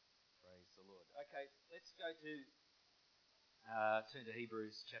Okay, let's go to turn to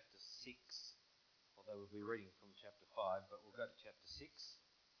Hebrews chapter 6, although we'll be reading from chapter 5, but we'll go to chapter 6.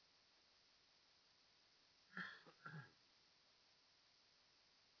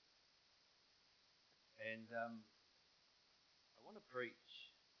 And I want to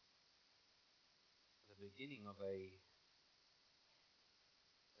preach the beginning of a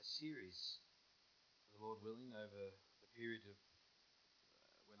series, the Lord willing, over the period of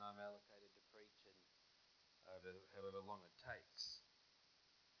when I'm allocated to preach and over however long it takes.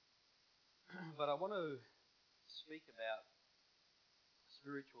 But I want to speak about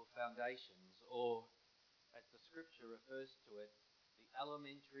spiritual foundations, or as the scripture refers to it, the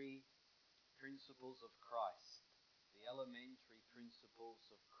elementary principles of Christ. The elementary principles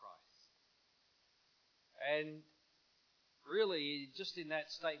of Christ. And really, just in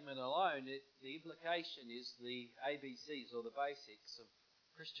that statement alone, the implication is the ABCs, or the basics of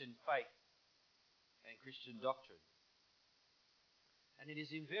Christian faith and Christian doctrine. And it is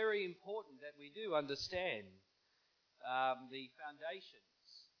very important that we do understand the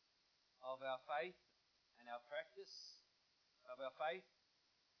foundations of our faith and our practice of our faith.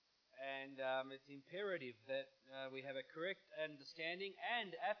 And it's imperative that we have a correct understanding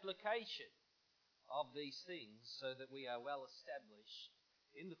and application of these things so that we are well established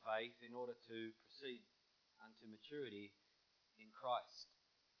in the faith in order to proceed unto maturity in Christ.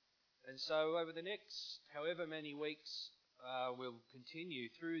 And so over the next however many weeks, we'll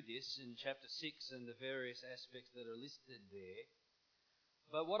continue through this in chapter 6 and the various aspects that are listed there.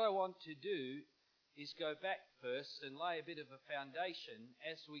 But what I want to do is go back first and lay a bit of a foundation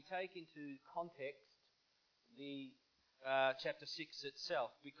as we take into context the chapter 6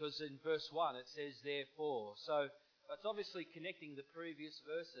 itself, because in verse 1 it says therefore. So it's obviously connecting the previous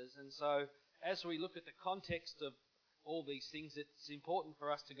verses, and so as we look at the context of all these things, it's important for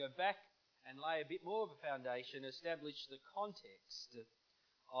us to go back and lay a bit more of a foundation, establish the context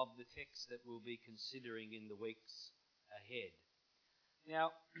of the text that we'll be considering in the weeks ahead. Now,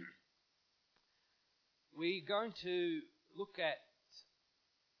 we're going to look at,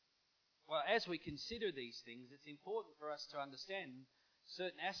 well, as we consider these things, it's important for us to understand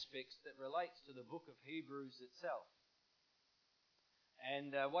certain aspects that relate to the book of Hebrews itself.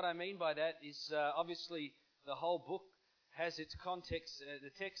 And what I mean by that is obviously the whole book has its context.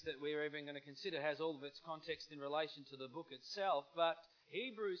 The text that we're even going to consider has all of its context in relation to the book itself, but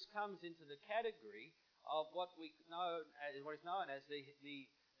Hebrews comes into the category of what is known as the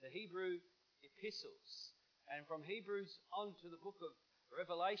Hebrew epistles. And from Hebrews on to the book of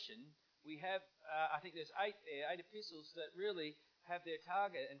Revelation, we have, I think there's eight epistles that really have their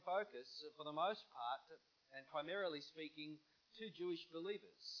target and focus, for the most part, and primarily speaking, to Jewish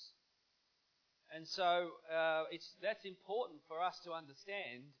believers. And so that's important for us to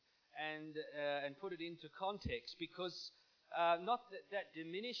understand and put it into context, because not that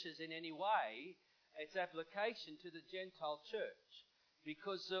diminishes in any way its application to the Gentile church.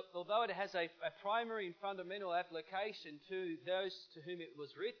 Because although it has a primary and fundamental application to those to whom it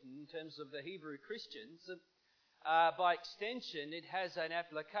was written in terms of the Hebrew Christians, by extension it has an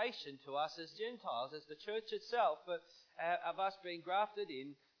application to us as Gentiles, as the church itself, of us being grafted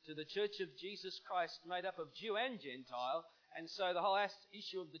in to the church of Jesus Christ, made up of Jew and Gentile. And so the whole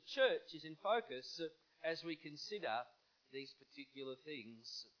issue of the church is in focus as we consider these particular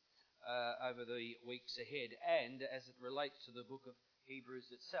things over the weeks ahead, and as it relates to the book of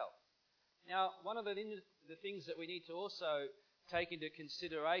Hebrews itself. Now, one of the things that we need to also take into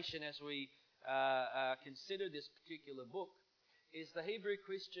consideration as we consider this particular book is the Hebrew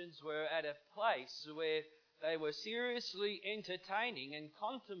Christians were at a place where they were seriously entertaining and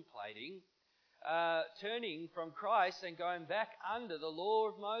contemplating turning from Christ and going back under the law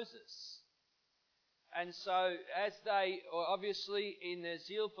of Moses. And so as they, obviously in their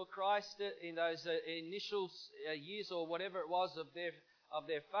zeal for Christ, in those initial years or whatever it was of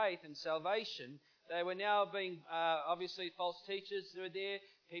their faith and salvation, they were now being, obviously false teachers were there,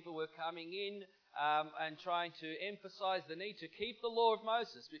 people were coming in and trying to emphasize the need to keep the law of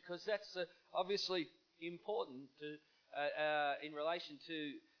Moses, because that's obviously important in relation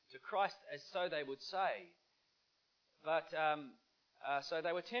to Christ, as so they would say. But so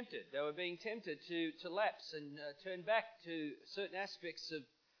they were tempted. They were being tempted to lapse and turn back to certain aspects of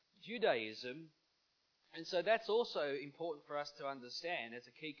Judaism. And so that's also important for us to understand as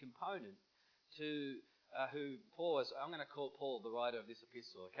a key component to who Paul is. I'm going to call Paul the writer of this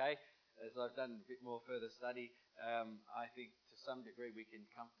epistle, okay? As I've done a bit more further study, I think to some degree we can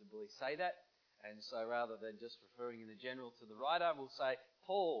comfortably say that. And so rather than just referring in the general to the writer, we'll say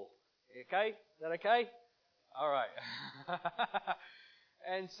Paul. Okay? Is that okay? All right.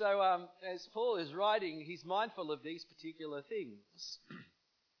 And so as Paul is writing, he's mindful of these particular things.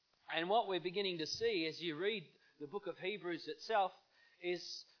 And what we're beginning to see as you read the book of Hebrews itself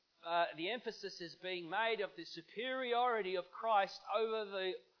is the emphasis is being made of the superiority of Christ over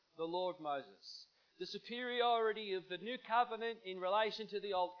the Lord Moses. The superiority of the new covenant in relation to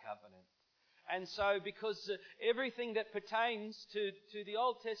the old covenant. And so because everything that pertains to the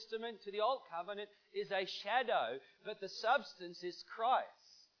Old Testament, to the Old Covenant, is a shadow, but the substance is Christ.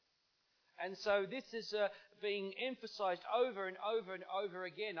 And so this is being emphasized over and over and over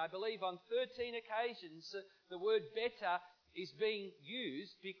again. I believe on 13 occasions the word better is being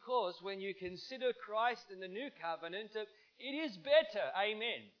used because when you consider Christ in the New Covenant, it is better,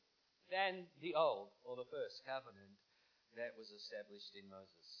 amen, than the Old or the first covenant that was established in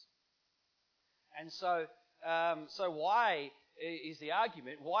Moses. And so why is the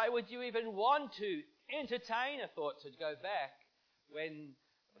argument? Why would you even want to entertain a thought to go back when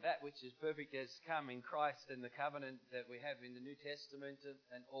that which is perfect has come in Christ and the covenant that we have in the New Testament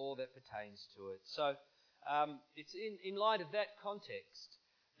and all that pertains to it? So it's in light of that context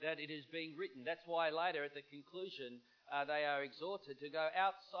that it is being written. That's why later at the conclusion they are exhorted to go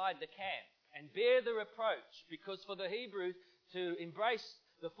outside the camp and bear the reproach, because for the Hebrews to embrace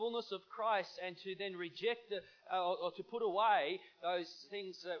the fullness of Christ and to then reject or to put away those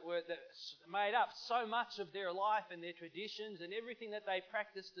things that made up so much of their life and their traditions and everything that they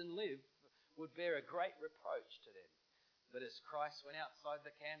practiced and lived would bear a great reproach to them. But as Christ went outside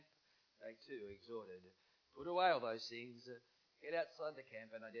the camp, they too exhorted, put away all those things, get outside the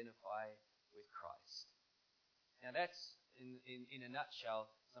camp and identify with Christ. Now that's, in a nutshell,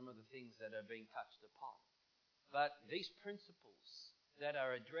 some of the things that are being touched upon. But these principles that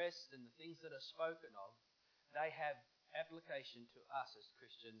are addressed and the things that are spoken of, they have application to us as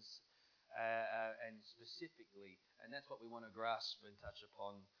Christians and specifically, and that's what we want to grasp and touch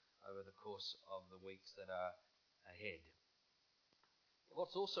upon over the course of the weeks that are ahead.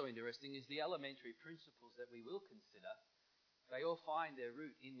 What's also interesting is the elementary principles that we will consider. They all find their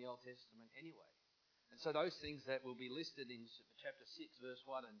root in the Old Testament anyway. And so those things that will be listed in chapter 6, verse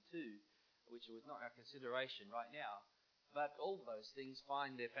 1 and 2, which was not our consideration right now, but all of those things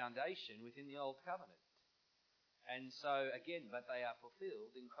find their foundation within the Old Covenant. And so, again, but they are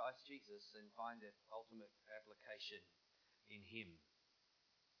fulfilled in Christ Jesus and find their ultimate application in Him.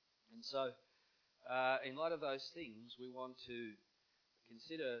 And so, in light of those things, we want to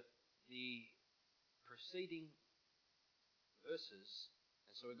consider the preceding verses.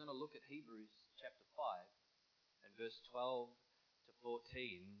 And so we're going to look at Hebrews chapter 5 and verse 12 to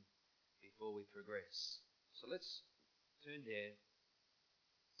 14 before we progress. So let's turn there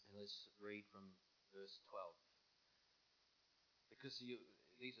and let's read from verse 12. Because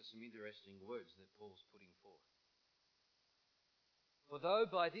these are some interesting words that Paul's putting forth. For though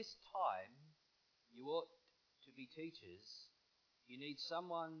by this time you ought to be teachers, you need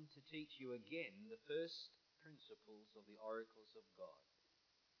someone to teach you again the first principles of the oracles of God.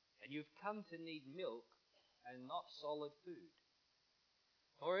 And you've come to need milk and not solid food.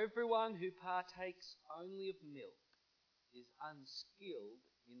 For everyone who partakes only of milk is unskilled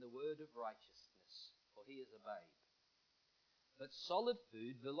in the word of righteousness, for he is a babe. But solid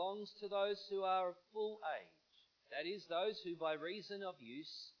food belongs to those who are of full age, that is, those who by reason of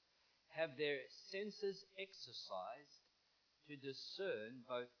use have their senses exercised to discern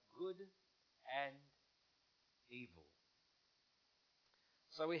both good and evil.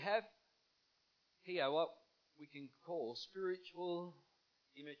 So we have here what we can call spiritual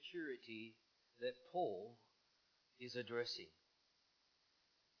immaturity that Paul is addressing.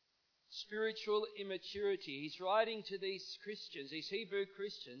 Spiritual immaturity. He's writing to these Christians, these Hebrew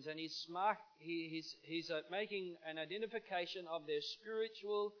Christians, and he's making an identification of their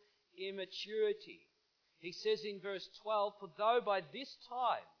spiritual immaturity. He says in verse 12, for though by this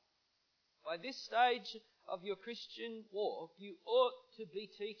time, by this stage of your Christian walk, you ought to be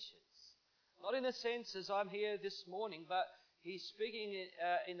teachers. Not in the sense as I'm here this morning, but he's speaking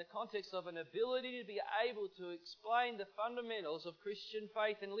in the context of an ability to be able to explain the fundamentals of Christian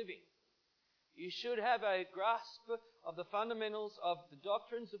faith and living. You should have a grasp of the fundamentals of the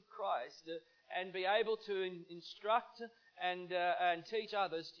doctrines of Christ and be able to instruct and teach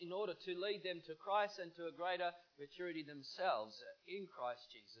others in order to lead them to Christ and to a greater maturity themselves in Christ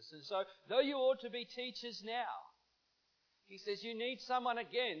Jesus. And so, though you ought to be teachers now, he says you need someone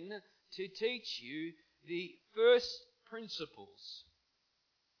again to teach you the first principles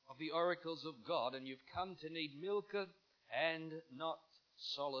of the oracles of God, and you've come to need milk and not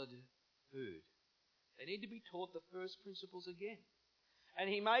solid food. They need to be taught the first principles again. And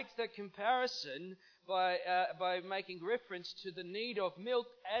he makes the comparison by making reference to the need of milk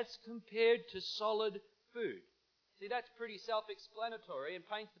as compared to solid food. See, that's pretty self-explanatory and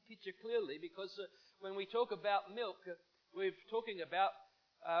paints the picture clearly, because when we talk about milk, we're talking about,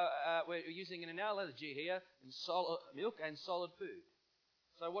 we're using an analogy here, in milk and solid food.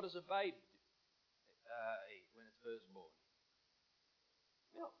 So what does a baby eat when it's first born?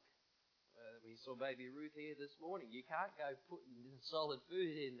 Milk. We saw baby Ruth here this morning. You can't go putting solid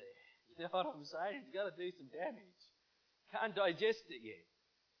food in there. You know what I'm saying? It's got to do some damage. Can't digest it yet.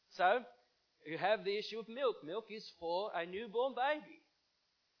 So you have the issue of milk. Milk is for a newborn baby.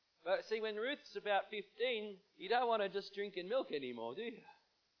 But see, when Ruth's about 15, you don't want to just drinking milk anymore, do you?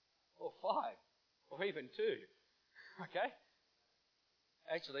 Or 5, or even 2. Okay?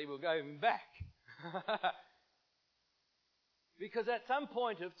 Actually, we'll go even back. Because at some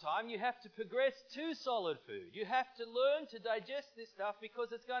point of time, you have to progress to solid food. You have to learn to digest this stuff,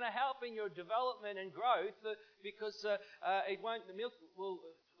 because it's going to help in your development and growth. Because the milk will,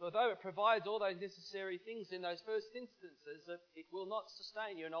 although it provides all those necessary things in those first instances, it will not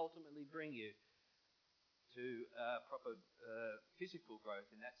sustain you and ultimately bring you to proper physical growth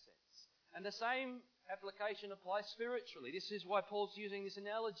in that sense. And the same application applies spiritually. This is why Paul's using this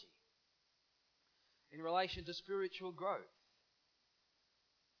analogy in relation to spiritual growth.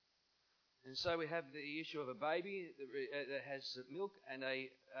 And so we have the issue of a baby that has milk, and a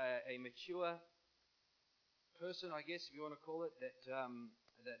mature person, I guess, if you want to call it, that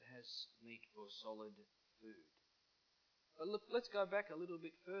has meat or solid food. But look, let's go back a little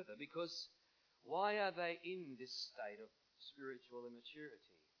bit further, because why are they in this state of spiritual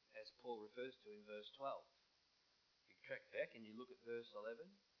immaturity, as Paul refers to in verse 12? You track back and you look at verse 11,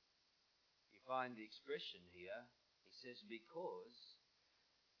 you find the expression here. He says, because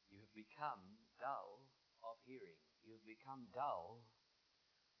you have become dull of hearing. You have become dull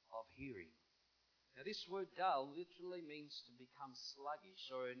of hearing. Now this word dull literally means to become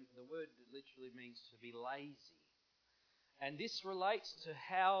sluggish, or the word literally means to be lazy. And this relates to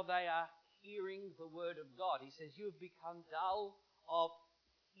how they are hearing the word of God. He says, you have become dull of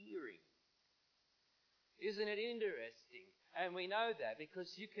hearing. Isn't it interesting? And we know that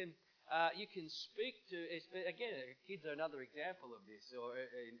because you can speak to, again, kids are another example of this. Or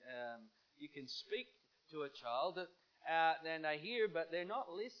you can speak to a child, and they hear, but they're not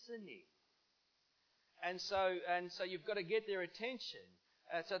listening. And so you've got to get their attention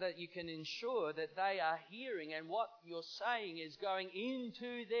so that you can ensure that they are hearing, and what you're saying is going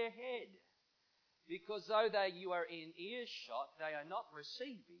into their head. Because though you are in earshot, they are not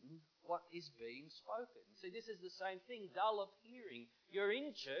receiving what is being spoken. See, this is the same thing, dull of hearing. You're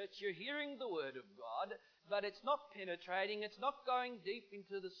in church, you're hearing the word of God, but it's not penetrating, it's not going deep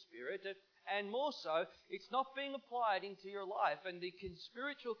into the Spirit, and more so, it's not being applied into your life. And the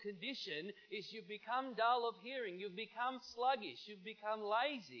spiritual condition is you've become dull of hearing, you've become sluggish, you've become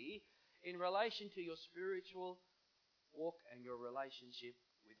lazy in relation to your spiritual walk and your relationship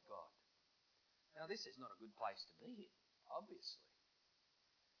with God. Now, this is not a good place to be in, obviously.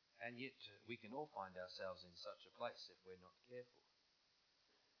 And yet, we can all find ourselves in such a place if we're not careful.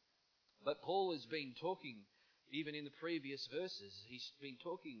 But Paul has been talking, even in the previous verses, he's been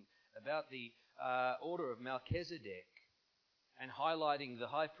talking about the order of Melchizedek and highlighting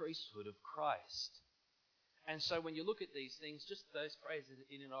the high priesthood of Christ. And so when you look at these things, just those phrases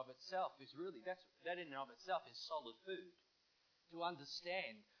in and of itself is really, that in and of itself is solid food. To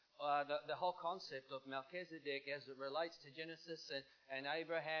understand the whole concept of Melchizedek as it relates to Genesis and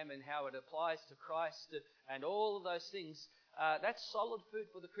Abraham, and how it applies to Christ and all of those things, that's solid food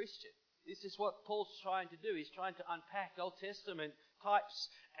for the Christian. This is what Paul's trying to do. He's trying to unpack Old Testament types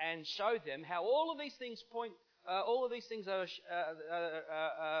and show them how all of these things are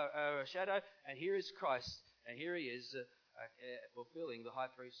a shadow, and here is Christ, and here he is fulfilling the high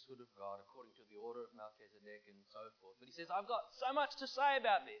priesthood of God according to the order of Melchizedek and so forth. But he says, I've got so much to say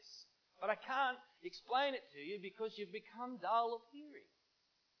about this, but I can't explain it to you because you've become dull of hearing.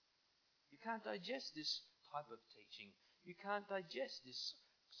 You can't digest this type of teaching. You can't digest this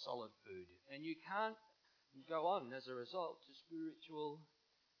solid food, and you can't go on as a result to spiritual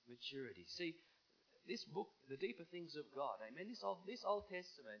maturity. See, this book, the deeper things of God, amen, this Old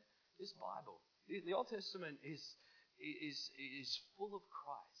Testament, this Bible, the Old Testament is full of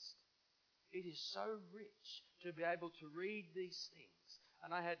Christ. It is so rich to be able to read these things.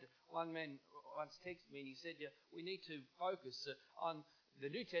 And I had one man once text me, and he said, we need to focus on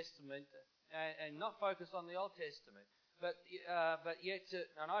the New Testament and not focus on the Old Testament. But yet,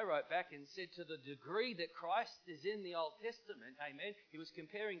 and I wrote back and said, to the degree that Christ is in the Old Testament, amen, he was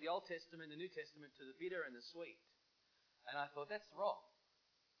comparing the Old Testament and the New Testament to the bitter and the sweet. And I thought, that's wrong.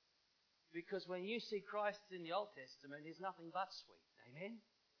 Because when you see Christ in the Old Testament, He's nothing but sweet. Amen?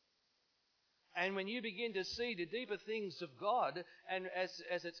 And when you begin to see the deeper things of God, and as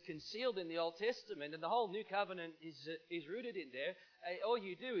it's concealed in the Old Testament, and the whole New Covenant is rooted in there, all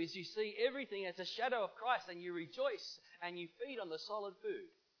you do is you see everything as a shadow of Christ, and you rejoice and you feed on the solid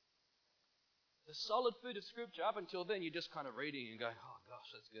food. The solid food of Scripture. Up until then, you're just kind of reading and going, oh gosh,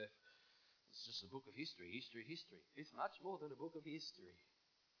 let's go. It's just a book of history. It's much more than a book of history.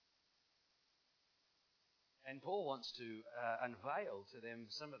 And Paul wants to unveil to them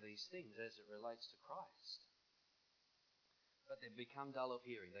some of these things as it relates to Christ. But they've become dull of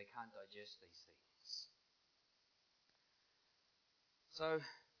hearing. They can't digest these things. So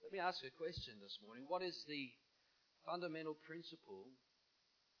let me ask you a question this morning. What is the fundamental principle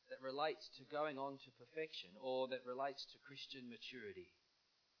that relates to going on to perfection, or that relates to Christian maturity?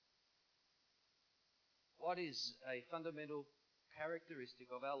 What is a fundamental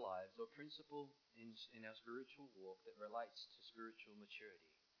characteristic of our lives, or principle in our spiritual walk that relates to spiritual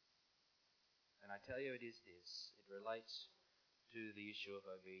maturity? And I tell you, it is this. It relates to the issue of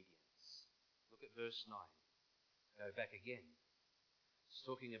obedience. Look at verse 9. Go back again. It's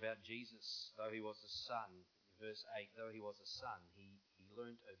talking about Jesus, though He was a son. In verse 8, though He was a son, He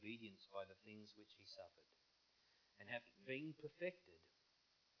learnt obedience by the things which He suffered. And having been perfected,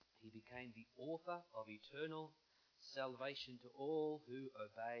 He became the author of eternal salvation to all who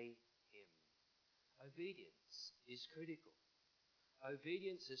obey Him. Obedience is critical.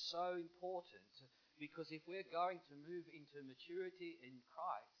 Obedience is so important, because if we're going to move into maturity in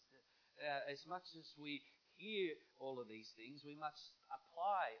Christ, as much as we hear all of these things, we must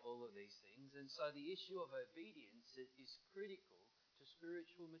apply all of these things. And so the issue of obedience is critical to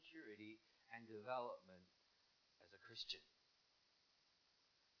spiritual maturity and development as a Christian.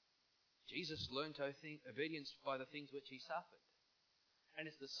 Jesus learned obedience by the things which He suffered. And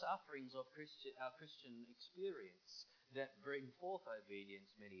it's the sufferings of our Christian experience that bring forth obedience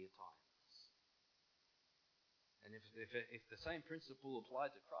many a times. And if the same principle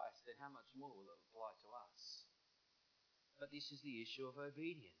applied to Christ, then how much more will it apply to us? But this is the issue of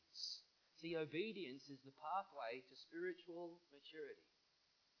obedience. See, obedience is the pathway to spiritual maturity.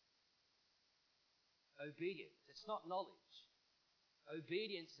 Obedience. It's not knowledge.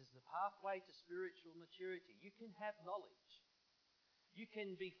 Obedience is the pathway to spiritual maturity. You can have knowledge. You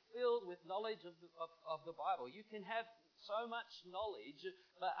can be filled with knowledge of the Bible. You can have so much knowledge,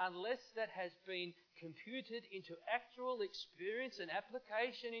 but unless that has been computed into actual experience and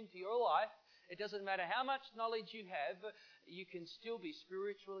application into your life, it doesn't matter how much knowledge you have, you can still be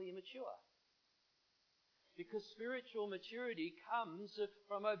spiritually immature. Because spiritual maturity comes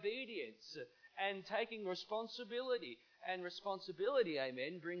from obedience and taking responsibility. And responsibility,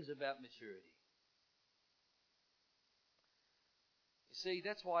 amen, brings about maturity. You see,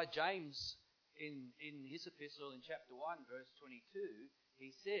 that's why James, in his epistle in chapter 1, verse 22,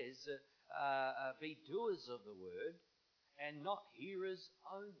 he says, be doers of the word and not hearers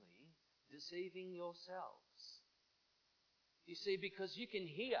only, deceiving yourselves. You see, because you can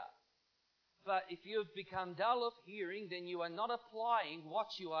hear, but if you've become dull of hearing, then you are not applying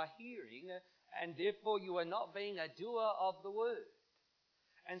what you are hearing, and therefore you are not being a doer of the word.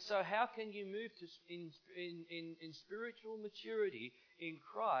 And so how can you move to in spiritual maturity in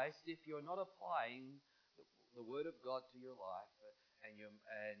Christ if you're not applying the word of God to your life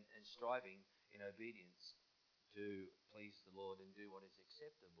and striving in obedience to please the Lord and do what is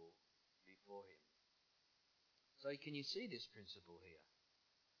acceptable before Him? So can you see this principle here?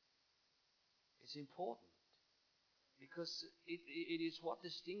 It's important, because it is what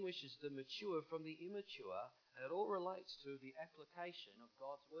distinguishes the mature from the immature, and it all relates to the application of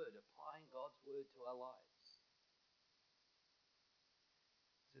God's Word, applying God's Word to our lives.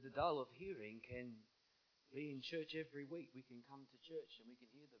 So the dull of hearing can be in church every week. We can come to church and we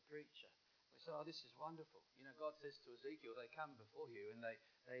can hear the preacher. We say, oh, this is wonderful. You know, God says to Ezekiel, they come before you and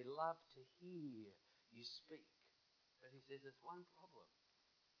they love to hear you speak. But He says there's one problem.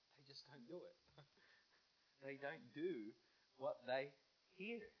 They just don't do it. They don't do what they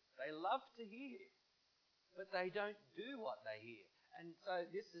hear. They love to hear, but they don't do what they hear. And so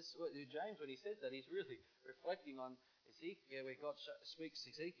this is what James, when he says that, he's really reflecting on Ezekiel, where God speaks to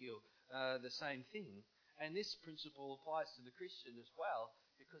Ezekiel the same thing. And this principle applies to the Christian as well,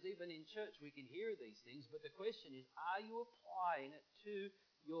 because even in church we can hear these things, but the question is, are you applying it to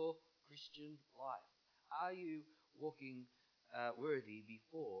your Christian life? Are you walking worthy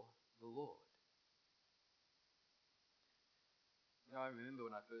before the Lord? You know, I remember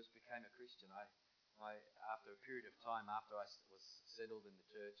when I first became a Christian, I after a period of time, after I was settled in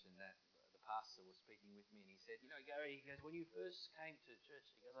the church and that, the the pastor was speaking with me, and he said, Gary, he goes, when you first came to church,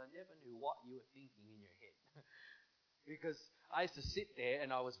 he goes, I never knew what you were thinking in your head. Because I used to sit there and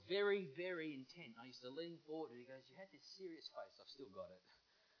I was very, very intent. I used to lean forward, and he goes, you had this serious face. I've still got it.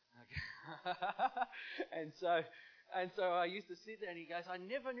 Okay. and so I used to sit there, and he goes, I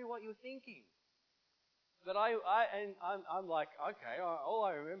never knew what you were thinking. But I'm like, okay. All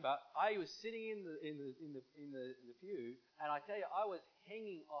I remember, I was sitting in the pew, and I tell you, I was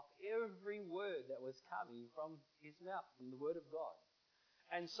hanging off every word that was coming from his mouth, from the Word of God.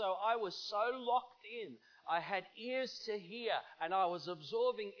 And so I was so locked in. I had ears to hear, and I was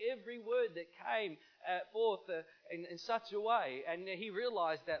absorbing every word that came forth in such a way. And he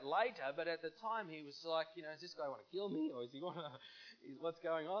realized that later, but at the time he was like, does this guy want to kill me, or is he want to? What's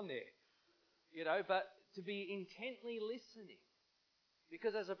going on there? But to be intently listening.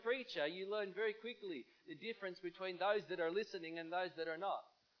 Because as a preacher, you learn very quickly the difference between those that are listening and those that are not.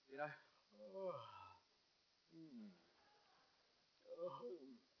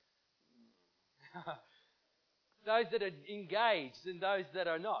 Those that are engaged and those that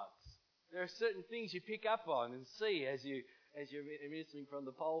are not. There are certain things you pick up on and see as you're ministering from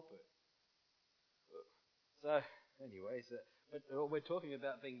the pulpit. So, anyways, but we're talking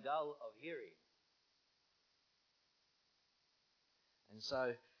about being dull of hearing. And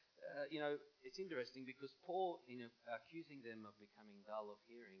so, it's interesting because Paul, in accusing them of becoming dull of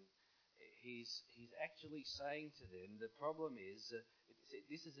hearing, he's actually saying to them the problem is,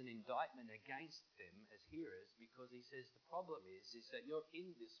 this is an indictment against them as hearers, because he says the problem is that you're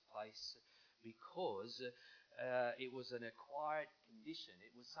in this place because it was an acquired condition.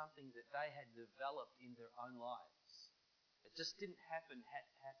 It was something that they had developed in their own lives. It just didn't happen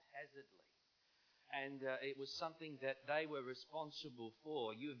haphazardly. And it was something that they were responsible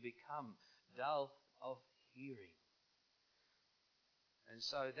for. You have become dull of hearing. And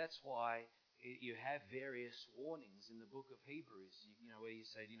so that's why you have various warnings in the book of Hebrews, where you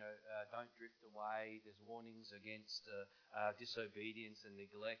say, don't drift away. There's warnings against disobedience and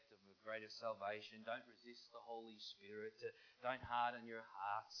neglect of a greater salvation. Don't resist the Holy Spirit. Don't harden your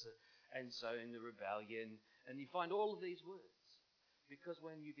hearts. And so in the rebellion. And you find all of these words. Because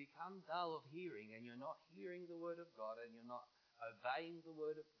when you become dull of hearing and you're not hearing the Word of God and you're not obeying the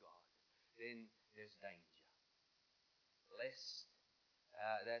Word of God, then there's danger. Lest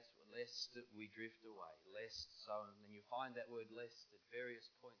we drift away. Lest so, and you find that word lest at various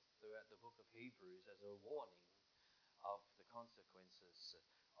points throughout the book of Hebrews as a warning of the consequences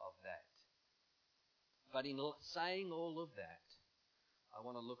of that. But in saying all of that, I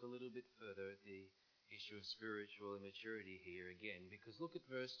want to look a little bit further at the issue of spiritual immaturity here again, because look at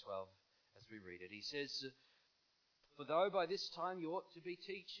verse 12 as we read it. He says, for though by this time you ought to be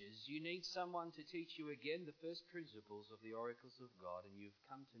teachers, you need someone to teach you again the first principles of the oracles of God, and you've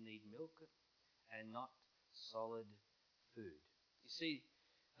come to need milk and not solid food. You see,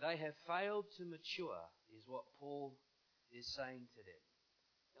 they have failed to mature, is what Paul is saying to them.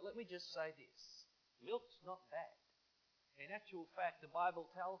 Now let me just say this. Milk's not bad. In actual fact, the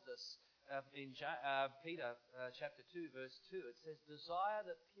Bible tells us in Peter chapter 2 verse 2, it says, desire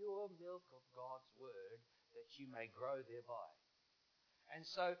the pure milk of God's word that you may grow thereby. And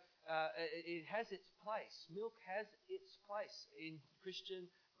so it has its place. Milk has its place in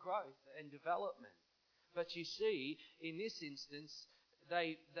Christian growth and development. But you see, in this instance,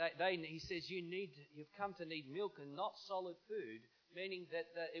 he says you've come to need milk and not solid food, meaning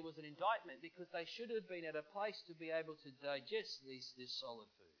that it was an indictment because they should have been at a place to be able to digest this solid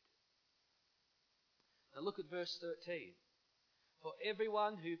food. Now look at verse 13. For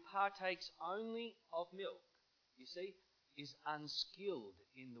everyone who partakes only of milk, you see, is unskilled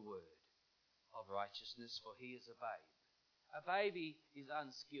in the word of righteousness, for he is a babe. A baby is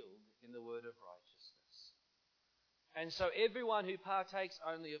unskilled in the word of righteousness. And so everyone who partakes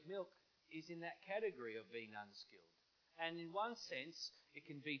only of milk is in that category of being unskilled. And in one sense, it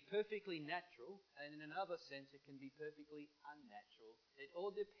can be perfectly natural, and in another sense, it can be perfectly unnatural. It all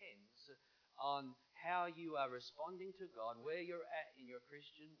depends on how you are responding to God, where you're at in your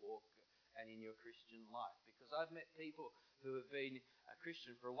Christian walk and in your Christian life. Because I've met people who have been a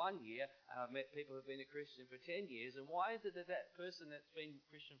Christian for 1 year, and I've met people who have been a Christian for 10 years, and why is it that that person that's been a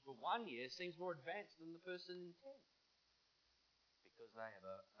Christian for 1 year seems more advanced than the person in 10? Because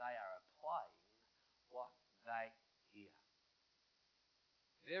they are applying what they hear.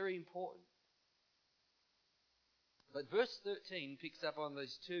 Very important. But verse 13 picks up on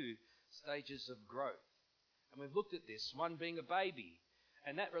those two stages of growth. And we've looked at this, one being a baby,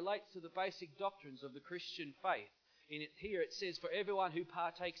 and that relates to the basic doctrines of the Christian faith. Here it says, for everyone who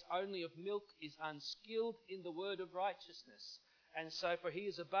partakes only of milk is unskilled in the word of righteousness, and so for he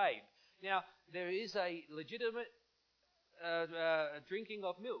is a babe. Now, there is a legitimate drinking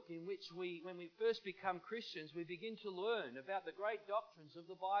of milk in which when we first become Christians, we begin to learn about the great doctrines of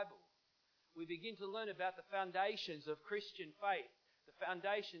the Bible. We begin to learn about the foundations of Christian faith, the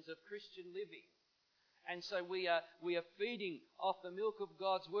foundations of Christian living. And so we are feeding off the milk of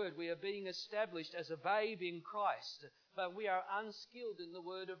God's Word. We are being established as a babe in Christ. But we are unskilled in the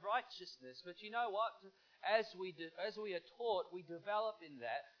word of righteousness. But you know what? As we are taught, we develop in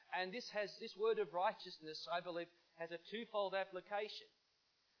that. And this word of righteousness, I believe, has a twofold application.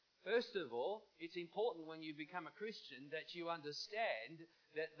 First of all, it's important when you become a Christian that you understand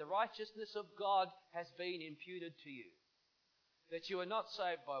that the righteousness of God has been imputed to you. That you are not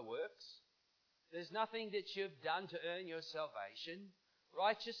saved by works. There's nothing that you've done to earn your salvation.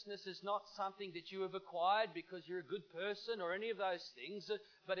 Righteousness is not something that you have acquired because you're a good person or any of those things,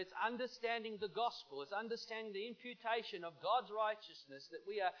 but it's understanding the gospel. It's understanding the imputation of God's righteousness, that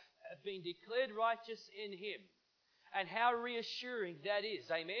we have been declared righteous in Him. And how reassuring that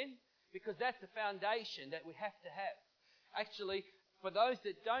is, amen? Because that's the foundation that we have to have. Actually, for those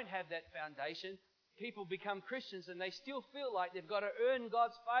that don't have that foundation, people become Christians and they still feel like they've got to earn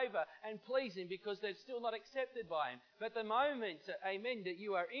God's favour and please Him because they're still not accepted by Him. But the moment, amen, that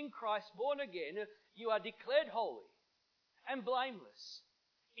you are in Christ, born again, you are declared holy and blameless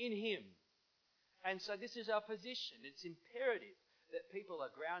in Him. And so this is our position. It's imperative that people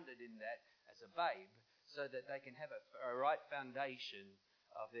are grounded in that as a babe, so that they can have a right foundation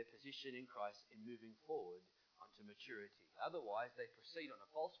of their position in Christ in moving forward onto maturity. Otherwise, they proceed on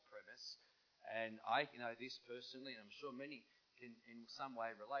a false premise, and I know this personally, and I'm sure many can in some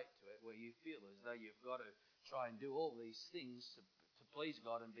way relate to it, where you feel as though you've got to try and do all these things to please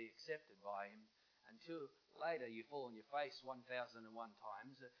God and be accepted by Him, until later you fall on your face 1,001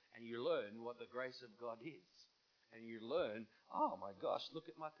 times and you learn what the grace of God is. And you learn, oh my gosh,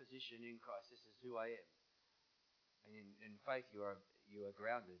 look at my position in Christ. This is who I am. And in faith, you are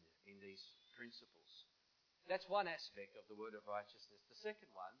grounded in these principles. That's one aspect of the word of righteousness. The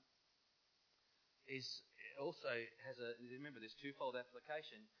second one is also remember this twofold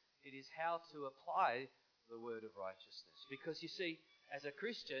application. It is how to apply the word of righteousness. Because you see, as a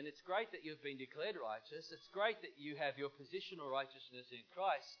Christian, it's great that you've been declared righteous. It's great that you have your positional righteousness in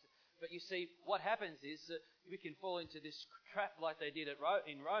Christ. But you see, what happens is we can fall into this trap like they did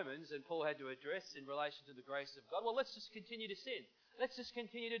in Romans, and Paul had to address in relation to the grace of God. Well, let's just continue to sin. Let's just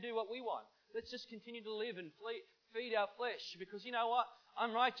continue to do what we want. Let's just continue to live and feed our flesh, because you know what?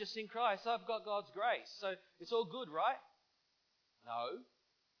 I'm righteous in Christ. I've got God's grace. So it's all good, right? No.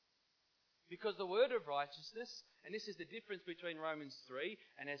 Because the word of righteousness, and this is the difference between Romans 3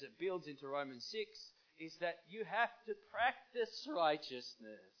 and as it builds into Romans 6, is that you have to practice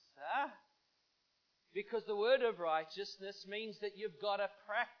righteousness. Because the word of righteousness means that you've got to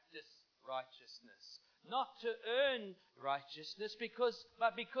practice righteousness. Not to earn righteousness,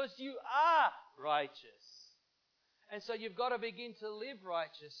 but because you are righteous. And so you've got to begin to live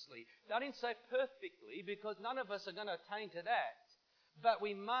righteously. I didn't say perfectly, because none of us are going to attain to that. But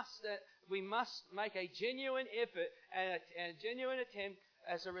we must make a genuine effort and a genuine attempt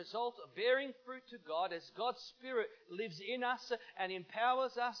as a result of bearing fruit to God, as God's Spirit lives in us and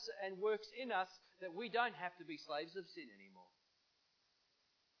empowers us and works in us, that we don't have to be slaves of sin anymore.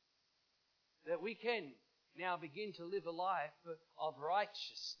 That we can now begin to live a life of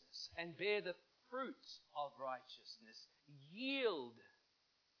righteousness and bear the fruits of righteousness, yield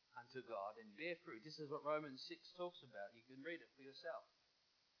unto God and bear fruit. This is what Romans 6 talks about. You can read it for yourself.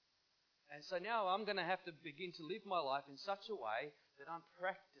 And so now I'm going to have to begin to live my life in such a way that I'm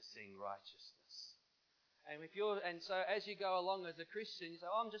practicing righteousness. And so as you go along as a Christian, you say,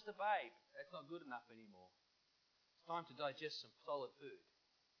 oh, I'm just a babe. That's not good enough anymore. It's time to digest some solid food.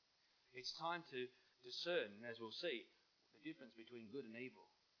 It's time to discern, as we'll see, the difference between good and evil.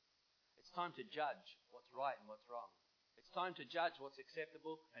 It's time to judge what's right and what's wrong. It's time to judge what's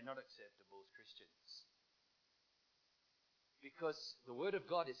acceptable and not acceptable as Christians. Because the Word of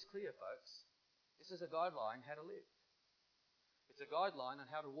God is clear, folks. This is a guideline how to live. It's a guideline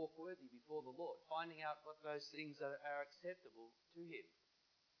on how to walk worthy before the Lord, finding out what those things are acceptable to Him.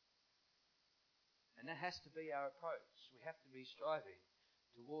 And that has to be our approach. We have to be striving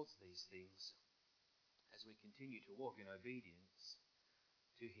towards these things as we continue to walk in obedience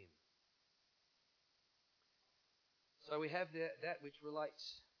to Him. So we have that which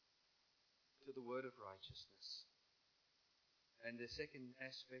relates to the word of righteousness. And the second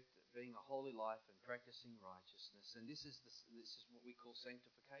aspect being a holy life and practicing righteousness. And this is what we call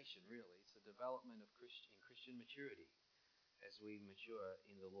sanctification, really. It's the development of Christian maturity as we mature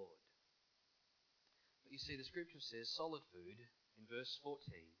in the Lord. But you see, the scripture says solid food in verse 14.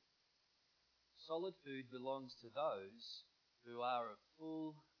 Solid food belongs to those who are of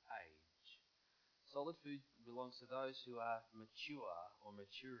full age. Solid food belongs to those who are mature or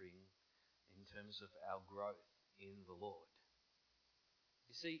maturing in terms of our growth in the Lord.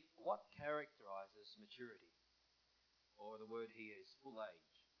 You see, what characterizes maturity? Or the word here is full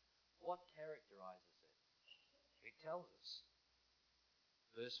age. What characterizes it? It tells us.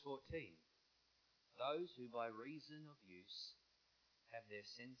 Verse 14. Those who by reason of use have their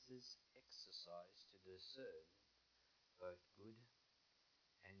senses exercised to discern both good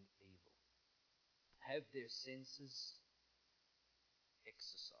and evil. Have their senses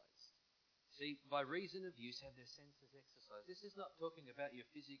exercised. See, by reason of use, have their senses exercised. This is not talking about your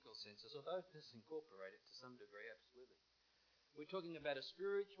physical senses, although it does incorporate it to some degree, absolutely. We're talking about a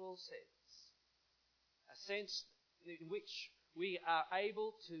spiritual sense, a sense in which we are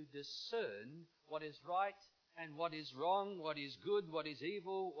able to discern what is right and what is wrong, what is good, what is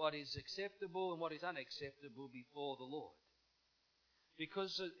evil, what is acceptable and what is unacceptable before the Lord.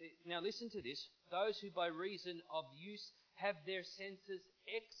 Because, now listen to this, those who by reason of use have their senses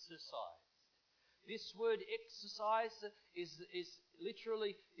exercised. This word exercise is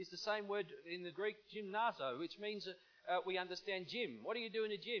literally the same word in the Greek gymnazo, which means we understand gym. What do you do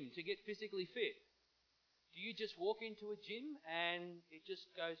in a gym to get physically fit? Do you just walk into a gym and it just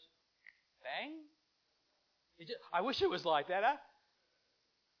goes bang? I wish it was like that, huh?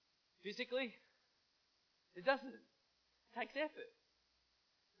 Physically? It doesn't. It takes effort.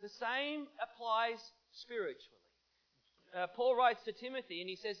 The same applies spiritually. Paul writes to Timothy and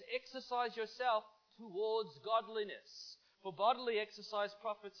he says, exercise yourself towards godliness. For bodily exercise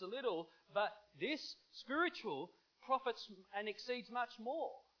profits a little, but this spiritual profits and exceeds much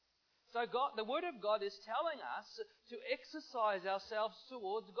more. So the Word of God is telling us to exercise ourselves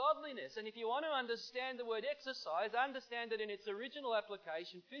towards godliness. And if you want to understand the word exercise, understand it in its original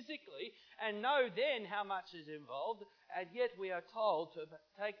application physically and know then how much is involved. And yet we are told to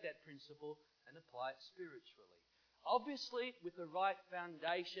take that principle and apply it spiritually. Obviously with the right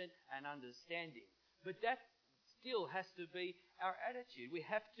foundation and understanding. But that still has to be our attitude. We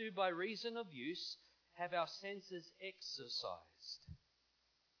have to, by reason of use, have our senses exercised.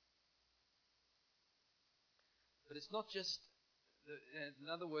 But it's not just,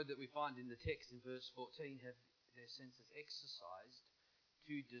 another word that we find in the text in verse 14, have their senses exercised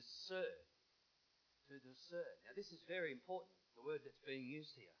to discern. To discern. Now this is very important, the word that's being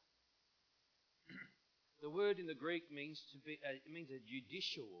used here. The word in the Greek means it means a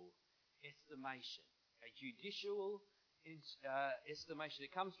judicial estimation. A judicial estimation.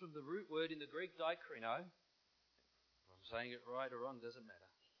 It comes from the root word in the Greek dikrino. If I'm saying it right or wrong, doesn't matter.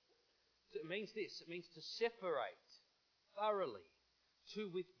 It means this. It means to separate thoroughly,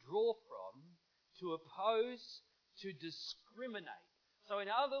 to withdraw from, to oppose, to discriminate. So in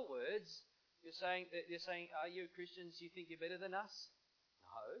other words, you're saying, are you Christians, you think you're better than us?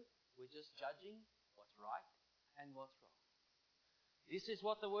 No, we're just judging what's right and what's wrong. This is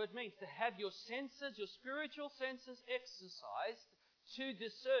what the word means, to have your senses, your spiritual senses exercised to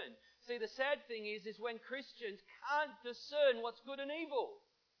discern. See, the sad thing is when Christians can't discern what's good and evil.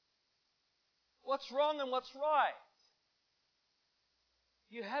 What's wrong and what's right.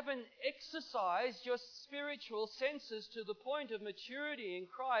 You haven't exercised your spiritual senses to the point of maturity in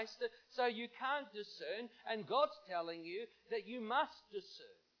Christ, so you can't discern, and God's telling you that you must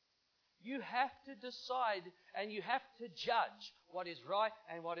discern. You have to decide and you have to judge what is right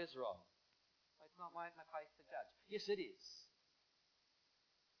and what is wrong. It's not my place to judge. Yes, it is.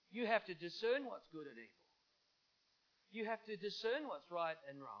 You have to discern what's good and evil. You have to discern what's right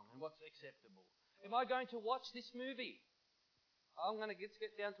and wrong and what's acceptable. Am I going to watch this movie? Let's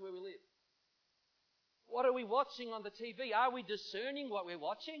get down to where we live. What are we watching on the TV? Are we discerning what we're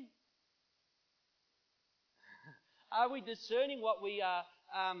watching? Are we discerning what we are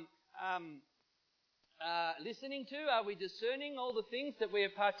listening to? Are we discerning all the things that we are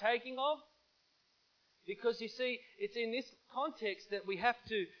partaking of? Because you see, it's in this context that we have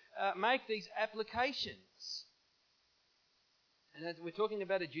to make these applications. And as we're talking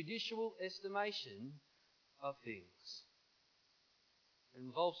about a judicial estimation of things. It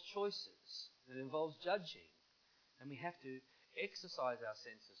involves choices. It involves judging. And we have to exercise our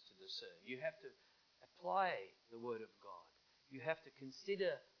senses to discern. You have to apply the Word of God. You have to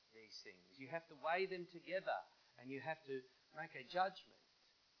consider these things. You have to weigh them together. And you have to make a judgment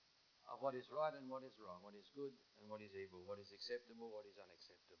of what is right and what is wrong, what is good and what is evil, what is acceptable, what is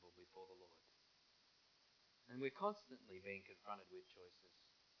unacceptable before the Lord. And we're constantly being confronted with choices.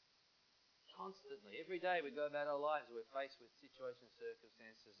 Constantly. Every day we go about our lives, we're faced with situations,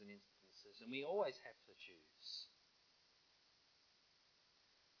 circumstances and instances, and we always have to choose.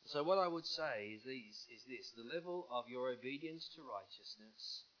 The So what I would say is this. The level of your obedience to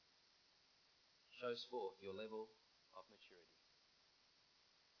righteousness shows forth your level of maturity.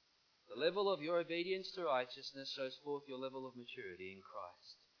 The level of your obedience to righteousness shows forth your level of maturity in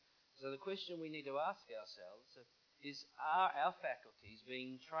Christ. So the question we need to ask ourselves is, are our faculties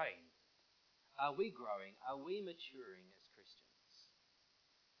being trained? Are we growing? Are we maturing as Christians?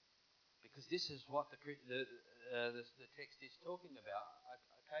 Because this is what the text is talking about.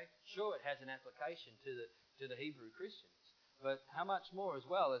 Okay, sure, it has an application to the Hebrew Christians, but how much more as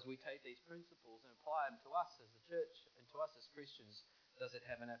well as we take these principles and apply them to us as the church and to us as Christians, does it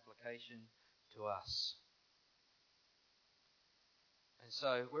have an application to us? And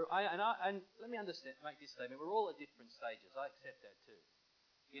so let me make this statement: we're all at different stages. I accept that too.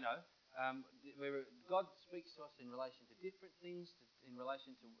 You know, God speaks to us in relation to different things, in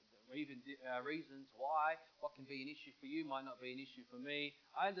relation to even reasons why. What can be an issue for you might not be an issue for me.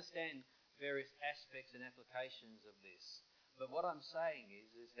 I understand various aspects and applications of this. But what I'm saying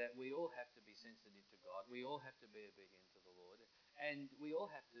is that we all have to be sensitive to God. We all have to be obedient to the Lord. And we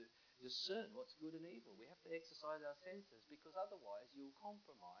all have to discern what's good and evil. We have to exercise our senses, because otherwise you'll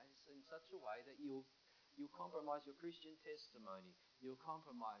compromise in such a way that you'll compromise your Christian testimony. You'll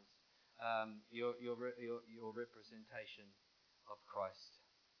compromise your representation of Christ.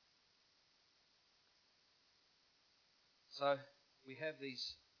 So we have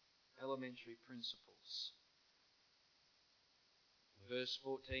these elementary principles. Verse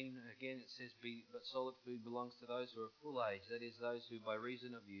 14, again it says, but solid food belongs to those who are full age, that is, those who by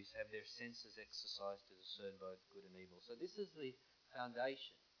reason of use have their senses exercised to discern both good and evil. So this is the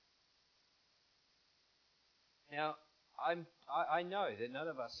foundation. Now, I know that none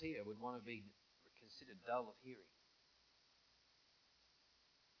of us here would want to be considered dull of hearing.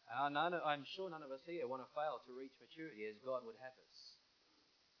 I'm sure none of us here want to fail to reach maturity as God would have us.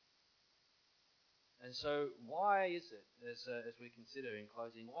 And so why is it, as we consider in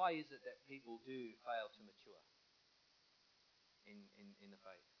closing, why is it that people do fail to mature in the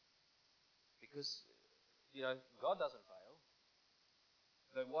faith? Because, God doesn't fail.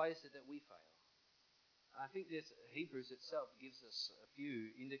 But why is it that we fail? I think Hebrews itself gives us a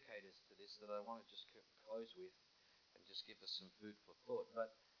few indicators to this that I want to just close with and just give us some food for thought.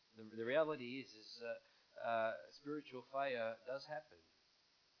 But the reality is spiritual failure does happen.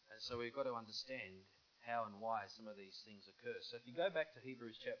 And so we've got to understand how and why some of these things occur. So if you go back to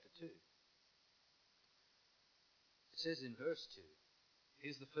Hebrews chapter 2, it says in verse 2,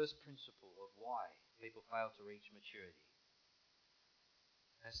 here's the first principle of why people fail to reach maturity.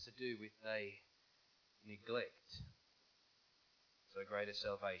 It has to do with they neglect so greater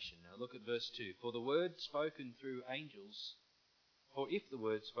salvation. Now look at verse 2. For if the word spoken through angels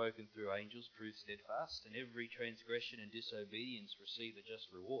prove steadfast, and every transgression and disobedience receive a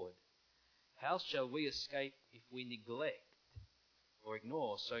just reward, how shall we escape if we neglect or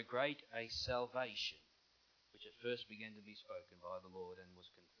ignore so great a salvation, which at first began to be spoken by the Lord and was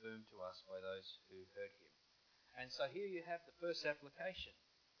confirmed to us by those who heard him? And so here you have the first application.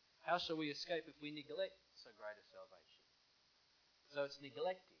 How shall we escape if we neglect so great a salvation? So it's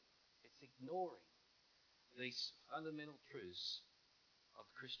neglecting, it's ignoring these fundamental truths of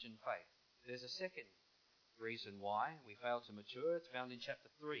Christian faith. There's a second reason why we fail to mature. It's found in chapter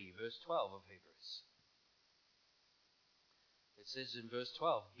 3, verse 12 of Hebrews. It says in verse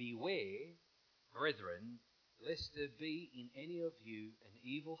 12, beware, brethren, lest there be in any of you an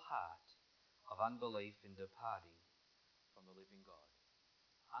evil heart of unbelief in departing from the living God.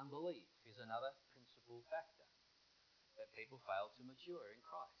 Unbelief is another principal factor that people fail to mature in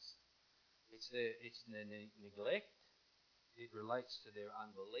Christ. It's their neglect. It relates to their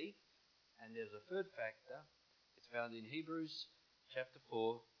unbelief. And there's a third factor. It's found in Hebrews chapter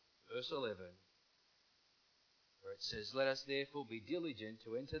 4, verse 11, where it says, let us therefore be diligent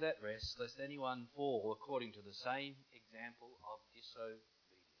to enter that rest, lest anyone fall according to the same example of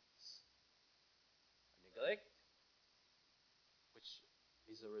disobedience. A neglect, which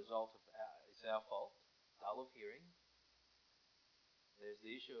is a result of it's our fault, dull of hearing. There's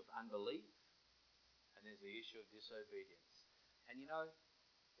the issue of unbelief, and there's the issue of disobedience. And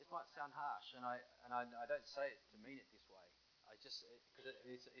this might sound harsh, and I don't say it to mean it this way. Because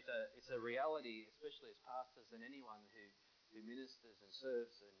it's a reality, especially as pastors and anyone who ministers and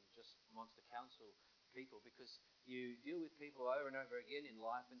serves and just wants to counsel people, because you deal with people over and over again in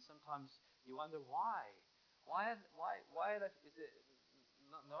life, and sometimes you wonder why. Why is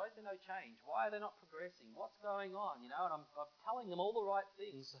there no change? Why are they not progressing? What's going on? And I'm telling them all the right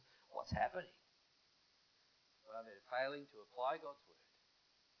things. What's happening? Well, they're failing to apply God's word.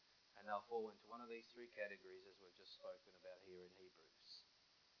 And they'll fall into one of these three categories as we've just spoken about here in Hebrews.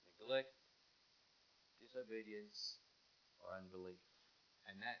 neglect, disobedience, or unbelief.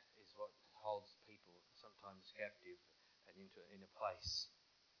 And that is what holds people sometimes captive and in a place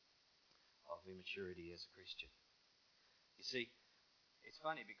of immaturity as a Christian. You see, it's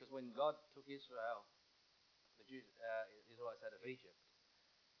funny because when God took Israel, the Israelites out of Egypt,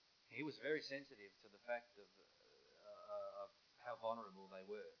 He was very sensitive to the fact of how vulnerable they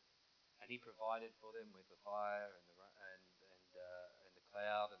were, and He provided for them with the fire and the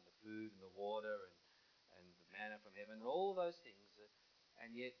cloud and the food and the water and the manna from heaven and all those things,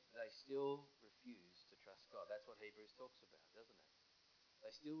 and yet they still refused to trust God. That's what Hebrews talks about, doesn't it?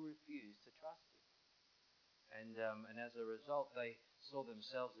 They still refused to trust Him, and as a result, they saw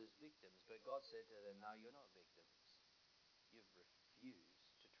themselves as victims. But God said to them, "No, you're not victims. You've refused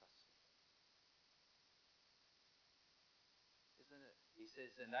to trust me." Isn't it? He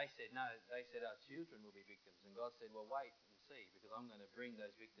says, and they said, no, they said our children will be victims. And God said, well, wait and see, because I'm going to bring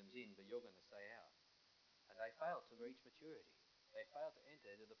those victims in, but you're going to stay out. And they failed to reach maturity. They failed to enter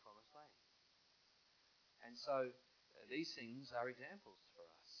into the promised land. And so these things are examples for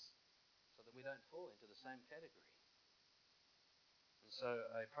us, so that we don't fall into the same category. And so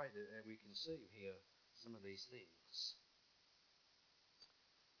I pray that we can see here some of these things.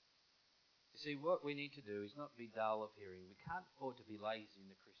 You see, what we need to do is not be dull of hearing. We can't afford to be lazy in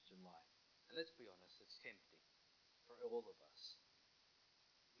the Christian life. And let's be honest, it's tempting for all of us.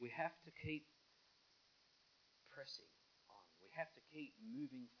 We have to keep pressing on. We have to keep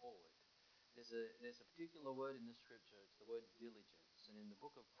moving forward. There's a particular word in the scripture, it's the word diligence. And in the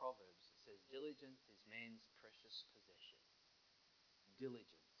book of Proverbs it says, diligence is man's precious possession.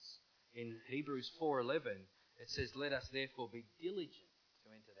 Diligence. In Hebrews 4:11 it says, let us therefore be diligent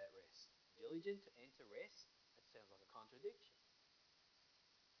to enter that rest. Diligent to enter rest? That sounds like a contradiction.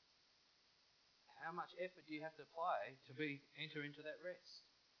 How much effort do you have to apply to enter into that rest?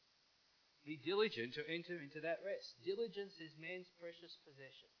 Be diligent to enter into that rest. Diligence is man's precious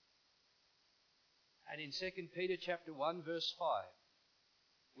possession. And in 2 Peter chapter 1 verse 5,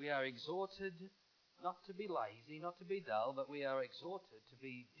 we are exhorted not to be lazy, not to be dull, but we are exhorted to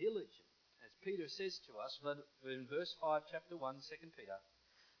be diligent. As Peter says to us in verse 5, chapter 1, 2 Peter,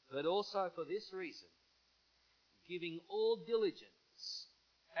 but also for this reason, giving all diligence,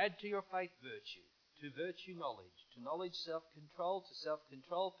 add to your faith virtue, to virtue knowledge, to knowledge self-control, to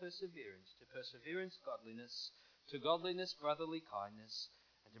self-control perseverance, to perseverance godliness, to godliness brotherly kindness,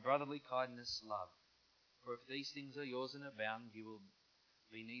 and to brotherly kindness love. For if these things are yours and abound, you will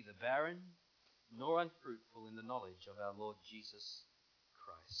be neither barren nor unfruitful in the knowledge of our Lord Jesus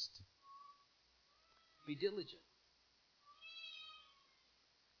Christ. Be diligent.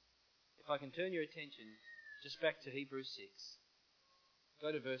 If I can turn your attention just back to Hebrews 6.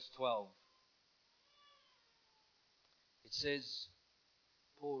 Go to verse 12. It says,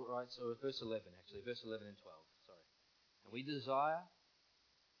 Paul writes, or verse 11 actually, verse 11 and 12, sorry. And we desire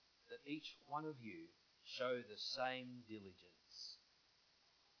that each one of you show the same diligence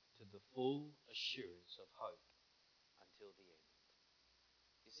to the full assurance of hope until the end.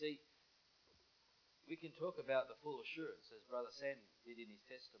 You see, we can talk about the full assurance as Brother Sam did in his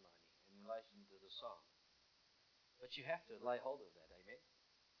testimony in relation to the song. But you have to lay hold of that, amen?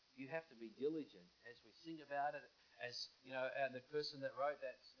 You have to be diligent as we sing about it. As you know, the person that wrote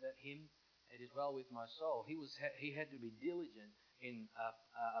that hymn, "It Is Well With My Soul," he had to be diligent in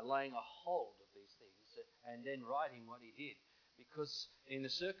laying a hold of these things and then writing what he did. Because in the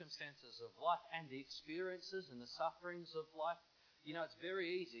circumstances of life and the experiences and the sufferings of life, you know, it's very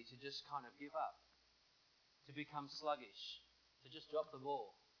easy to just kind of give up, to become sluggish, to just drop the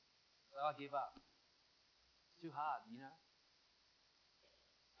ball. So I give up. It's too hard, you know.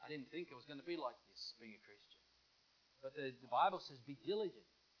 I didn't think it was going to be like this, being a Christian. But the Bible says, be diligent.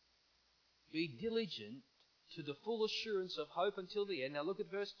 Be diligent to the full assurance of hope until the end. Now look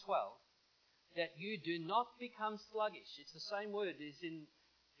at verse 12. That you do not become sluggish. It's the same word as in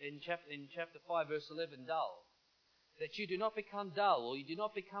chapter 5, verse 11, dull. That you do not become dull, or you do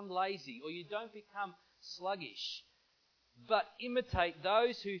not become lazy, or you don't become sluggish. But imitate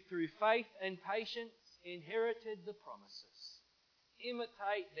those who through faith and patience inherited the promises.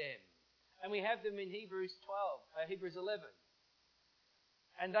 Imitate them. And we have them in Hebrews 11.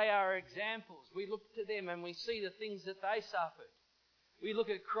 And they are examples. We look to them and we see the things that they suffered. We look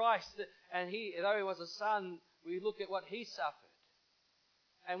at Christ, and though he was a son, we look at what he suffered.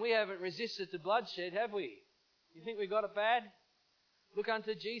 And we haven't resisted the bloodshed, have we? You think we got it bad? Look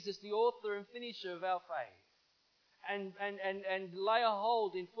unto Jesus, the author and finisher of our faith. And lay a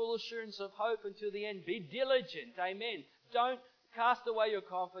hold in full assurance of hope until the end. Be diligent, amen. Don't cast away your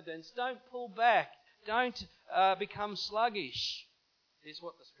confidence. Don't pull back. Don't become sluggish. is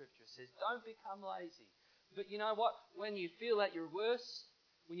what the Scripture says. Don't become lazy. But you know what? When you feel at your worst,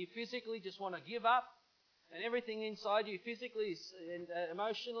 when you physically just want to give up, and everything inside you physically and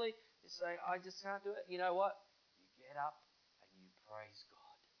emotionally is saying, I just can't do it. You know what? You get up and you praise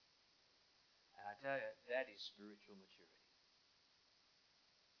God. And I tell you, that is spiritual maturity.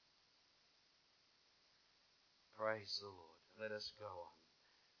 Praise the Lord. Let us go on.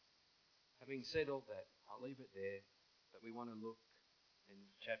 Having said all that, I'll leave it there. But we want to look in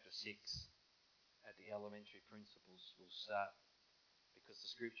chapter 6 at the elementary principles. We'll start because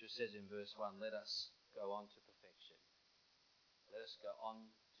the Scripture says in verse 1, let us go on to perfection. Let us go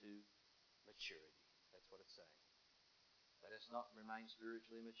on to maturity. That's what it's saying. Let us not remain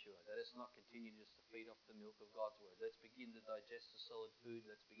spiritually mature. Let us not continue just to feed off the milk of God's Word. Let's begin to digest the solid food.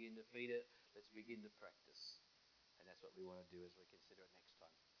 Let's begin to feed it. Let's begin to practice. And that's what we want to do as we consider it next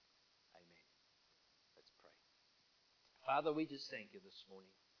time. Amen. Let's pray. Father, we just thank you this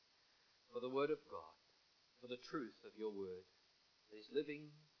morning for the Word of God, for the truth of your Word that is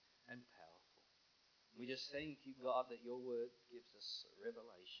living and powerful. We just thank you, God, that your Word gives us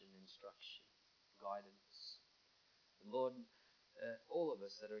revelation, instruction, guidance. And Lord, all of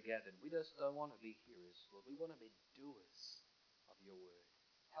us that are gathered, we just don't want to be hearers, Lord. We want to be doers of your Word.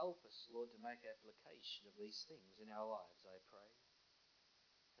 Help us, Lord, to make application of these things in our lives, I pray.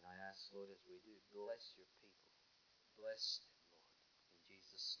 And I ask, Lord, as we do, bless your people. Bless them, Lord, in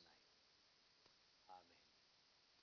Jesus' name.